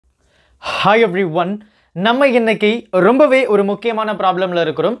Hi everyone. நம்ம இன்னைக்கு ரொம்பவே ஒரு முக்கியமான ப்ராப்ளம்ல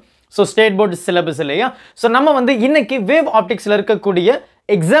இருக்கிறோம். So state board syllabus இல்லையா? So நம்ம வந்து இன்னைக்கு wave opticsல இருக்கக்கூடிய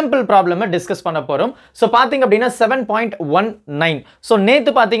example problem டிஸ்கஸ் பண்ண போறோம். So பாத்தீங்க அப்படினா 7.19. So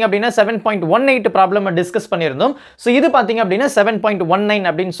நேத்து பாத்தீங்க அப்படினா 7.18 ப்ராப்ளம் டிஸ்கஸ் பண்ணியிருந்தோம். So இது பாத்தீங்க அப்படினா 7.19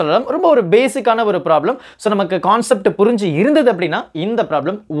 அப்படினு சொல்லலாம். ரொம்ப ஒரு பேசிக்கான ஒரு ப்ராப்ளம். So நமக்கு கான்செப்ட் புரிஞ்சு இருந்தது அப்படினா இந்த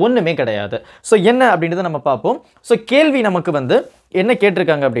ப்ராப்ளம் ஒண்ணுமே கிடையாது. So என்ன அப்படின்றத நம்ம பாப்போம். So கேள்வி நமக்கு வந்து என்ன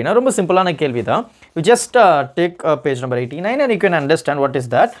கேட்டிருக்காங்க அப்படினா ரொம்ப சிம்பிளான கேள்வி தான். You just take page number 89 and you can understand what is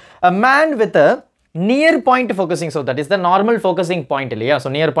that. A man with a near point focusing, so that is the normal focusing point இல்லையா? So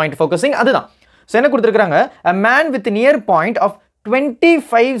near point focusing அதுதான். So என்ன கொடுத்திருக்காங்க? A man with near point of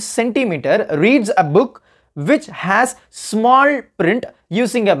 25 cm reads a book which has small print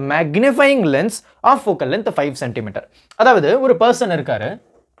using a magnifying lens of focal length 5 cm. அதாவது ஒரு person இருக்காரு.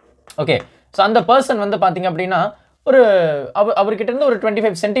 Okay. So அந்த person வந்து பாத்தீங்க அப்படினா ஒரு அவர்கிட்ட இருந்து ஒரு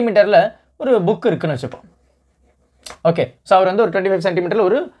 25 சென்டிமீட்டர்ல ஒரு புக் இருக்குன்னு வெச்சுப்போம். ஓகே. So அவர் வந்து ஒரு 25 சென்டிமீட்டர்ல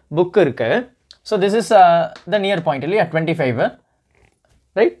ஒரு புக் இருக்கு. So this is the near point இல்லையா 25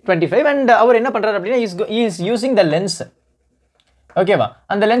 right 25 and அவர் என்ன பண்றாரு அப்படினா he is using the lens. ஓகேவா?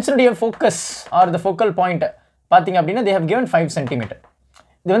 அந்த லென்ஸுடைய focus R the focal point பாத்தீங்க அப்படினா they have given 5 cm.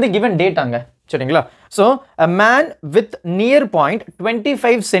 இது வந்து given டேட்டாங்க. சரிங்களா? So a man with near point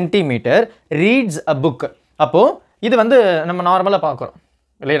 25 cm reads a book. அப்போ இது வந்து நம்ம நார்மலா பார்க்குறோம்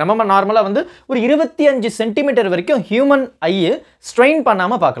இல்லையா? நம்ம நார்மலா வந்து ஒரு 25 சென்டிமீட்டர் வரைக்கும் ஹியூமன் ஐ ஸ்ட்ரெயின்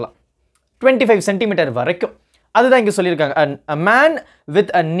பண்ணாம பார்க்கலாம். 25 சென்டிமீட்டர் வரைக்கும் அதுதான் இங்க சொல்லியிருக்காங்க. A man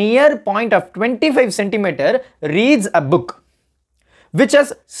with a near point of 25 centimeter reads a book which has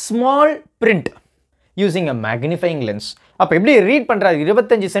small print using a magnifying lens. அப்ப எப்படி ரீட் பண்றாரு?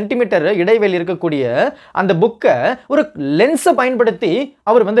 25 சென்டிமீட்டர் இடைவெளி இருக்கக்கூடிய அந்த புக்கை ஒரு லென்ஸை பயன்படுத்தி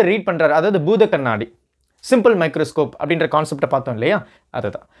அவர் வந்து ரீட் பண்றாரு. அதாவது பூத கண்ணாடி, சிம்பிள் மைக்ரோஸ்கோப் அப்படின்ற கான்செப்டை பார்த்தோம் இல்லையா?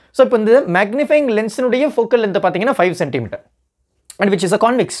 அதுதான். ஸோ இப்போ இந்த மேக்னிஃபைங் லென்ஸினுடைய ஃபோக்கல் லென்த் பார்த்தீங்கன்னா 5 centimetre and which is a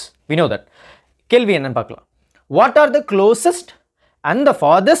convex. We know that. கேள்வி என்னன்னு பார்க்கலாம். What are the closest and the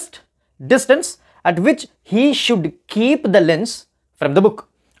farthest distance at which he should keep the lens from the book?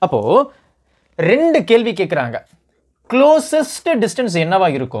 அப்போது ரெண்டு கேள்வி கேட்குறாங்க. க்ளோசஸ்ட் டிஸ்டன்ஸ் என்னவா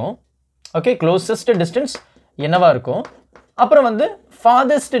இருக்கும்? ஓகே, க்ளோசஸ்ட் டிஸ்டன்ஸ் என்னவா இருக்கும்? அப்புறம் வந்து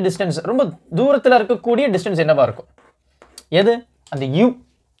farthest distance, ரொம்ப தூரத்தில் இருக்கக்கூடிய டிஸ்டன்ஸ் என்னவா இருக்கும்? எது? அந்த u.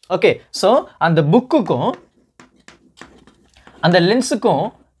 ஓகே, ஸோ அந்த புக்குக்கும் அந்த லென்ஸுக்கும்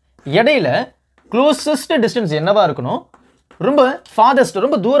இடையில க்ளோசஸ்ட் டிஸ்டன்ஸ் என்னவா இருக்கணும்? ரொம்ப farthest,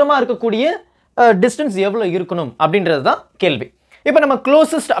 ரொம்ப தூரமாக இருக்கக்கூடிய டிஸ்டன்ஸ் எவ்வளோ இருக்கணும் அப்படின்றது தான் கேள்வி. இப்போ நம்ம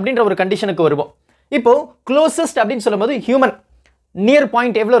க்ளோசஸ்ட் அப்படின்ற ஒரு கண்டிஷனுக்கு வருவோம். இப்போ க்ளோசஸ்ட் அப்படின்னு சொல்லும்போது ஹியூமன் நியர்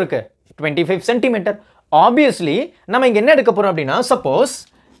பாயிண்ட் எவ்வளோ இருக்கு? 25 சென்டிமீட்டர். ஆப்வியஸ்லி நம்ம இங்கே என்ன எடுக்க போகிறோம் அப்படின்னா, சப்போஸ்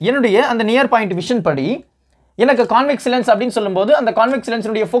என்னுடைய அந்த நியர் பாயிண்ட் விஷன் படி எனக்கு கான்வெக்ஸ் லென்ஸ் அப்படின்னு சொல்லும்போது அந்த கான்வெக்ஸ்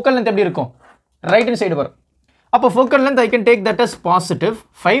லென்ஸுடைய ஃபோக்கல் லென்த் எப்படி இருக்கும்? ரைட் ஹேண்ட் சைடு வரும். அப்போ focal length I can take that as positive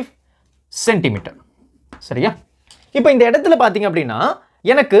 5 centimetre. சரியா? இப்போ இந்த இடத்துல பார்த்தீங்க அப்படின்னா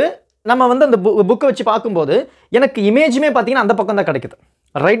எனக்கு நம்ம வந்து அந்த புக்கை வச்சு பார்க்கும்போது எனக்கு இமேஜுமே பார்த்தீங்கன்னா அந்த பக்கம் தான் கிடைக்குது.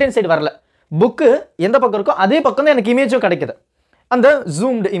 ரைட் ஹேண்ட் சைடு வரல. புக்கு எந்த பக்கம் இருக்கோ அதே பக்கம் தான் எனக்கு இமேஜும் கிடைக்குது. அந்த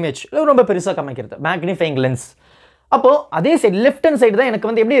ஜூம்டு இமேஜ் ரொம்ப பெருசாக காமிக்கிறது மேக்னிஃபைங் லென்ஸ். அப்போது அதே சைடு லெஃப்ட் ஹேண்ட் சைடு தான் எனக்கு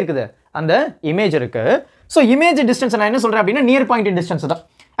வந்து எப்படி இருக்குது? அந்த இமேஜ் இருக்குது. ஸோ இமேஜ் டிஸ்டன்ஸ் நான் என்ன சொல்கிறேன் அப்படின்னா நியர் பாயிண்ட் டிஸ்டன்ஸ் தான்.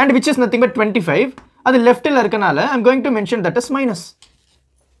 And which is nothing but 25. அது லெஃப்ட்டில் இருக்கனால I'm going to mention that is minus.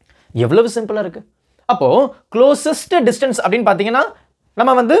 எவ்வளவு சிம்பிளாக இருக்குது. அப்போது க்ளோசஸ்ட் டிஸ்டன்ஸ் அப்படின்னு பார்த்தீங்கன்னா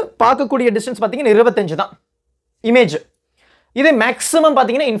நம்ம வந்து பார்க்கக்கூடிய டிஸ்டன்ஸ் பார்த்தீங்கன்னா 25 தான் இமேஜ். இதே மேக்ஸிமம்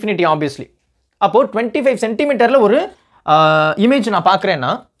பார்த்தீங்கன்னா இன்ஃபினிட்டி ஆப்வியஸ்லி. அப்போது 25 சென்டிமீட்டரில் ஒரு இமேஜ் நான் பார்க்குறேன்னா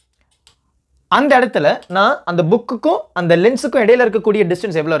அந்த இடத்துல நான் அந்த புக்குக்கும் அந்த லென்ஸுக்கும் இடையில இருக்கக்கூடிய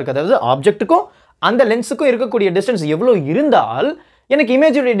டிஸ்டன்ஸ் எவ்வளோ இருக்குது? அதாவது ஆப்ஜெக்ட்டுக்கும் அந்த லென்ஸுக்கும் இருக்கக்கூடிய டிஸ்டன்ஸ் எவ்வளோ இருந்தால் எனக்கு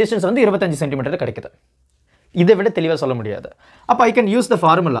இமேஜுடைய டிஸ்டன்ஸ் வந்து 25 சென்டிமீட்டர் கிடைக்குது. இதை விட தெளிவாக சொல்ல முடியாது. அப்போ I can use the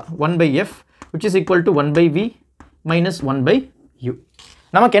formula 1/f which is equal to 1/v minus 1/u.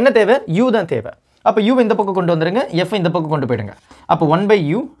 நமக்கு என்ன தேவை? u தான் தேவை. அப்போ u இந்த பக்கம் கொண்டு வந்துடுங்க, f இந்த பக்கம் கொண்டு போயிடுங்க. அப்போ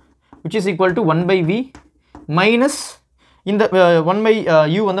 1/u which is equal to 1/v minus இந்த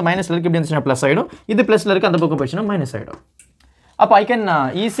 1/u வந்து மைனஸில் இருக்குது, எப்படி இருந்துச்சுன்னா ப்ளஸ் ஆகிடும். இது ப்ளஸில் இருக்குது, அந்த பக்கம் போயிடுச்சுன்னா மைனஸ் ஆகிடும். அப்போ I can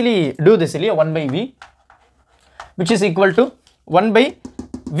easily do this இல்லையா? 1/v which is equal to 1/v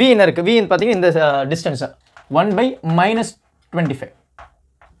என்ன இருக்குது? v பார்த்தீங்கன்னா இந்த டிஸ்டன்ஸை 1/-25.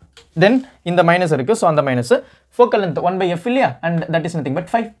 தென் இந்த மைனஸ் இருக்குது, ஸோ அந்த மைனஸ் ஃபோக்கல் லென்த் 1/f இல்லையா? And that is nothing but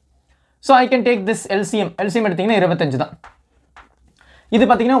 5. So I can take this LCM. LCM எடுத்திங்கன்னா 25 தான். இது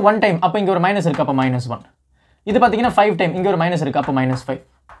பார்த்தீங்கன்னா 1 டைம், அப்போ இங்கே ஒரு மைனஸ் இருக்குது, அப்போ -1. இது பார்த்தீங்கன்னா 5 டைம், இங்கே ஒரு மைனஸ் இருக்குது, அப்போ -5.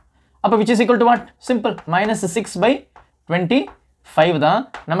 அப்போ which is equal to what? Simple, -6/25 தான்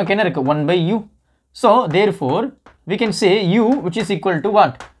நமக்கு என்ன இருக்குது? 1/u. So therefore we can say u which is equal to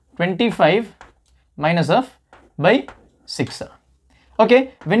what? 25 minus of by 6. Okay,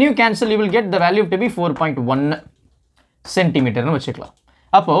 when you cancel, you will get the value to be 4.1 centimeter னு வச்சுக்கலாம்.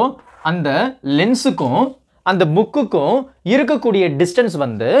 அப்போ அந்த லென்ஸுக்கும் அந்த புக்குக்கும் இருக்கக்கூடிய டிஸ்டன்ஸ்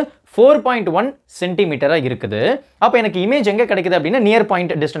வந்து 4.1 சென்டிமீட்டரா இருக்குது. அப்போ எனக்கு இமேஜ் எங்க கிடைக்குது அப்படின்னா நியர்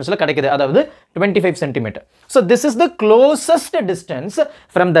பாயிண்ட் டிஸ்டன்ஸ்ல கிடைக்குது, அதாவது 25 centimetre. So this is the closest distance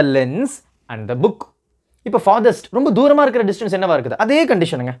from the lens and the book. இப்போ ஃபார்தஸ்ட் ரொம்ப தூரமாக இருக்கிற டிஸ்டன்ஸ் என்னவா இருக்குது, அதே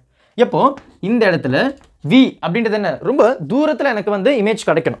கண்டிஷனுங்க. எப்போ இந்த இடத்துல V அப்படின்றது என்ன, ரொம்ப தூரத்தில் எனக்கு வந்து இமேஜ்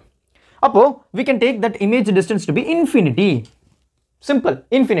கிடைக்கணும். அப்போ we can take that image distance to be infinity. Simple,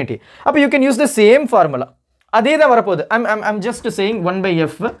 infinity. அப்போ you can use the same formula. அதே தான் வரப்போகுது. I'm just saying 1 by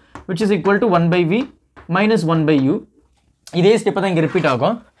f which is equal to 1 by v minus 1 by u. இதே step தான் இங்கே repeat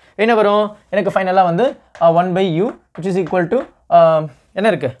ஆகும். என்ன வரும், எனக்கு ஃபைனலாக வந்து 1 by u which is equal to என்ன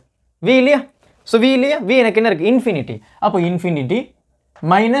இருக்குது, v இல்லையா. ஸோ v இல்லையா, v எனக்கு என்ன இருக்குது, இன்ஃபினிட்டி. அப்போ infinity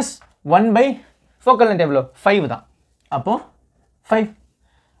minus 1 by focal length எவ்வளோ, 5 தான். அப்போ 5.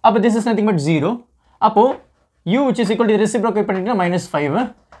 அப்போ திஸ் இஸ் நத்திங் பட் 0. அப்போது u which is equal to reciprocate பண்ணிட்டீங்கன்னா minus 5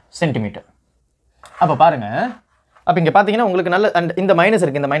 சென்டிமீட்டர். அப்போ பாருங்கள், அப்போ இங்கே பார்த்தீங்கன்னா உங்களுக்கு நல்ல அண்ட் இந்த மைனஸ்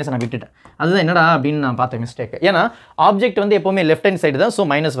இருக்குது, இந்த மைனஸ் நான் விட்டுட்டேன். அதுதான் என்னடா அப்படின்னு நான் பார்த்தேன் மிஸ்டேக். ஏன்னா ஆப்ஜெக்ட் வந்து எப்போவுமே லெஃப்ட் ஹேண்ட் சைடு தான், ஸோ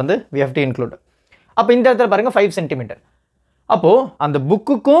மைனஸ் வந்து we have to include. அப்போ இந்த இடத்துல பாருங்கள் 5 சென்டிமீட்டர். அப்போது அந்த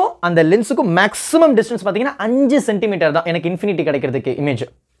புக்குக்கும் அந்த லென்ஸுக்கும் மேக்ஸிமம் டிஸ்டன்ஸ் பார்த்தீங்கன்னா 5 சென்டிமீட்டர் தான் எனக்கு இன்ஃபினிட்டி கிடைக்கிறதுக்கு இமேஜ்.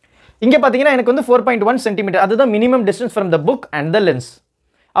 இங்கே பார்த்தீங்கன்னா எனக்கு வந்து 4.1 சென்டிமீட்டர், அதுதான் minimum distance from the book and the lens.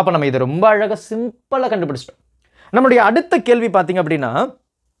 அப்போ நம்ம இதை ரொம்ப அழகாக சிம்பிளாக கண்டுபிடிச்சிட்டோம். நம்மளுடைய அடுத்த கேள்வி பார்த்தீங்க அப்படின்னா,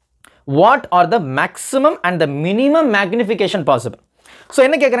 what are the maximum and the minimum magnification possible? So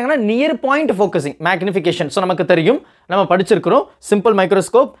என்ன கேட்குறாங்கன்னா near point focusing magnification. So நமக்கு தெரியும், நம்ம படிச்சிருக்கிறோம் சிம்பிள்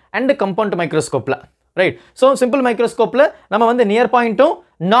மைக்ரோஸ்கோப் அண்ட் கம்பவுண்ட் மைக்ரோஸ்கோப்பில், ரைட். ஸோ சிம்பிள் மைக்ரோஸ்கோப்பில் நம்ம வந்து நியர் பாயிண்ட்டும்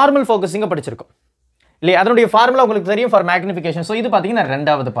நார்மல் ஃபோக்கஸிங்கும் படிச்சிருக்கோம் இல்லையா. அதனுடைய ஃபார்முலா உங்களுக்கு தெரியும் ஃபார் மேக்னிஃபிகேஷன். ஸோ இது பார்த்தீங்கன்னா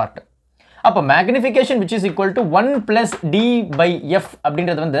ரெண்டாவது பார்ட். அப்போ magnification which is equal to 1 plus d by f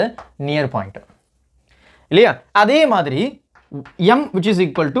அப்படின்றது வந்து நியர் பாயிண்ட் இல்லையா. அதே மாதிரி m which is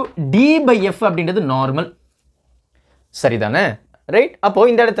equal to d by f அப்படின்றது நார்மல், சரிதானே, ரைட். அப்போ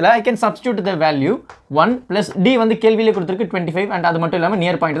இந்த இடத்துல I can substitute the value 1 plus d வந்து கேள்வியிலே கொடுத்துருக்கு 25 அண்ட் அது மட்டும் இல்லாமல்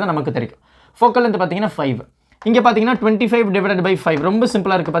நியர் பாயிண்ட் தான் நமக்கு தெரியும். ஃபோக்கல் லென்த் பார்த்தீங்கன்னா 5. இங்கே பார்த்தீங்கன்னா 25 divided by 5 ரொம்ப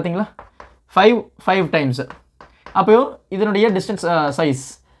சிம்பிளாக இருக்குது பார்த்தீங்களா, 5 டைம்ஸ். அப்போ இதனுடைய டிஸ்டன்ஸ் சைஸ்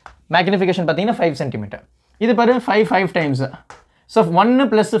மேக்னிஃபிகேஷன் பார்த்தீங்கன்னா 5 சென்டிமீட்டர். இது பாரு 5 times. So 1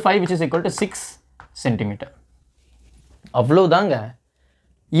 plus 5 which is equal to 6 centimetre. அவ்வளோதாங்க.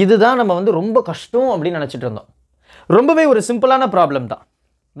 இதுதான் நம்ம வந்து ரொம்ப கஷ்டம் அப்படின்னு நினச்சிட்டு இருந்தோம். ரொம்பவே ஒரு சிம்பிளான ப்ராப்ளம் தான்,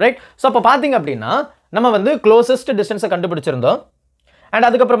 ரைட். ஸோ அப்போ பார்த்தீங்க அப்படின்னா நம்ம வந்து க்ளோசஸ்ட் டிஸ்டன்ஸை கண்டுபிடிச்சிருந்தோம். அண்ட்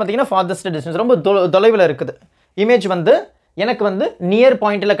அதுக்கப்புறம் பார்த்தீங்கன்னா ஃபார்தஸ்ட் டிஸ்டன்ஸ் ரொம்ப தொலைவில் இருக்குது. இமேஜ் வந்து எனக்கு வந்து நியர்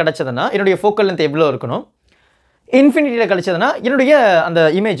பாயிண்டில் கிடச்சதுன்னா என்னுடைய ஃபோக்கல் லென்த் எவ்வளோ இருக்கணும், இன்ஃபினிட்டியில் கிடச்சதுன்னா என்னுடைய அந்த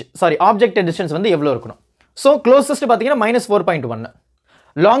இமேஜ் ஆப்ஜெக்ட் டிஸ்டன்ஸ் வந்து எவ்வளோ இருக்கணும். ஸோ க்ளோசஸ்ட் பார்த்தீங்கன்னா -4.1,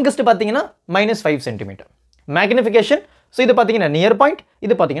 லாங்கஸ்ட் பார்த்தீங்கன்னா -5 சென்டிமீட்டர். மேக்னிஃபிகேஷன், ஸோ இது பார்த்தீங்கன்னா நியர் பாயிண்ட்,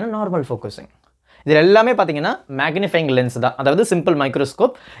 இது பார்த்தீங்கன்னா நார்மல் ஃபோக்கஸிங். இது எல்லாமே பார்த்தீங்கன்னா மேக்னிஃபைங் லென்ஸ் தான், அதாவது சிம்பிள்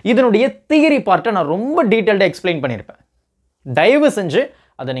மைக்ரோஸ்கோப். இதனுடைய தியரி பார்ட்டை நான் ரொம்ப டீட்டெயில்டாக எக்ஸ்பிளைன் பண்ணியிருப்பேன். தயவு செஞ்சு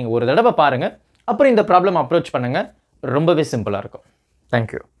அதை நீங்கள் ஒரு தடவை பாருங்கள், அப்புறம் இந்த ப்ராப்ளம் அப்ரோச் பண்ணுங்கள். ரொம்பவே சிம்பிளாக இருக்கும்.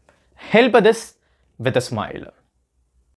 Thank you. Help this with a smile.